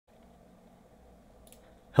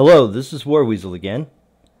Hello, this is Warweasel again.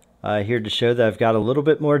 Here to show that I've got a little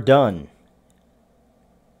bit more done.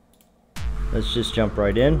 Let's just jump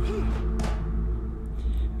right in.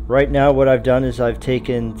 Right now what I've done is I've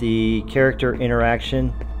taken the character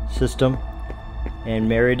interaction system and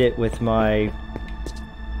married it with my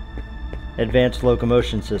Advanced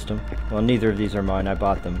Locomotion System. Well, neither of these are mine, I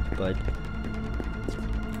bought them, but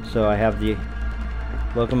so I have the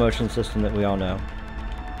locomotion system that we all know.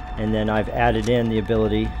 And then I've added in the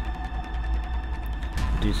ability to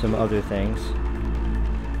do some other things.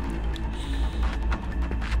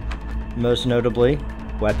 Most notably,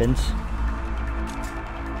 weapons.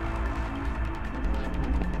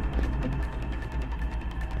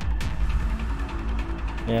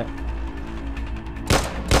 Yeah.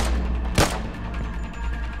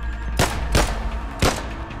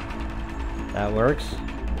 That works.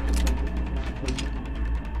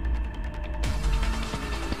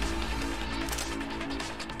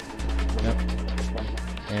 Yep.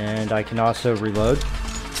 And I can also reload.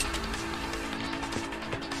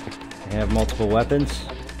 I have multiple weapons.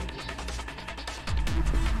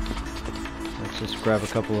 Let's just grab a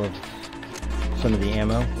couple of some of the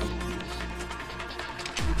ammo.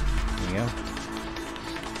 There you go.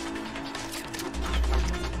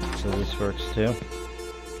 So this works too.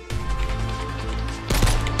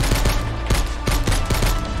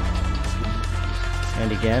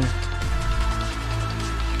 And again.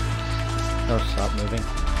 Oh, stop moving.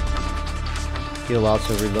 You'll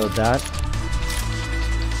also reload that.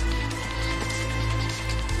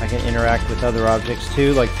 I can interact with other objects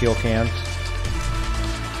too, like fuel cans.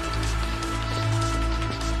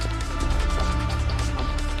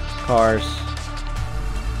 Cars.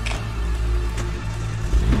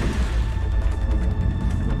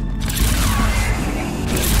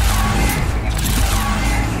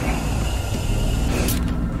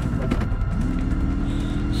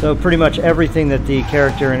 So pretty much everything that the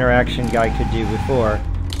character interaction guy could do before,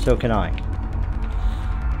 so can I.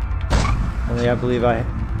 Only I believe I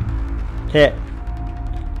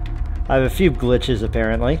have a few glitches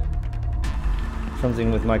apparently.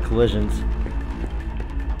 Something with my collisions.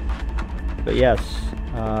 But yes.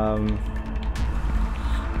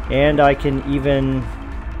 And I can even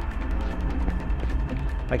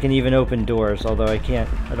open doors, although I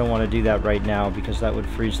don't want to do that right now because that would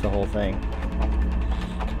freeze the whole thing.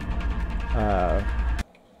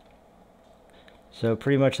 So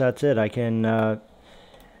pretty much that's it. I can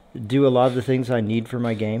do a lot of the things I need for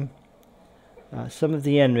my game. Some of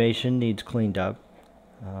the animation needs cleaned up.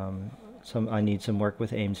 I need some work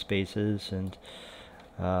with aim spaces, and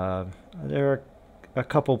there are a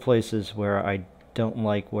couple places where I don't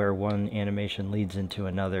like where one animation leads into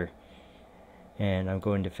another, and I'm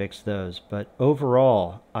going to fix those. But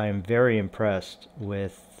overall, I am very impressed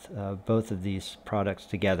with both of these products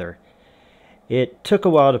together. It took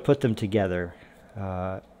a while to put them together.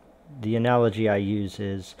 The analogy I use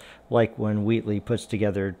is like when Wheatley puts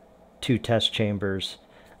together two test chambers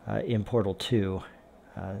in Portal 2.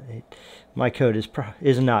 My code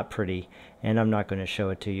is not pretty, and I'm not going to show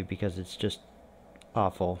it to you because it's just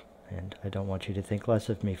awful, and I don't want you to think less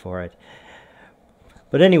of me for it.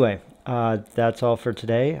 But anyway, that's all for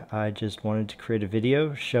today. I just wanted to create a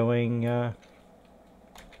video showing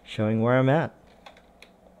where I'm at.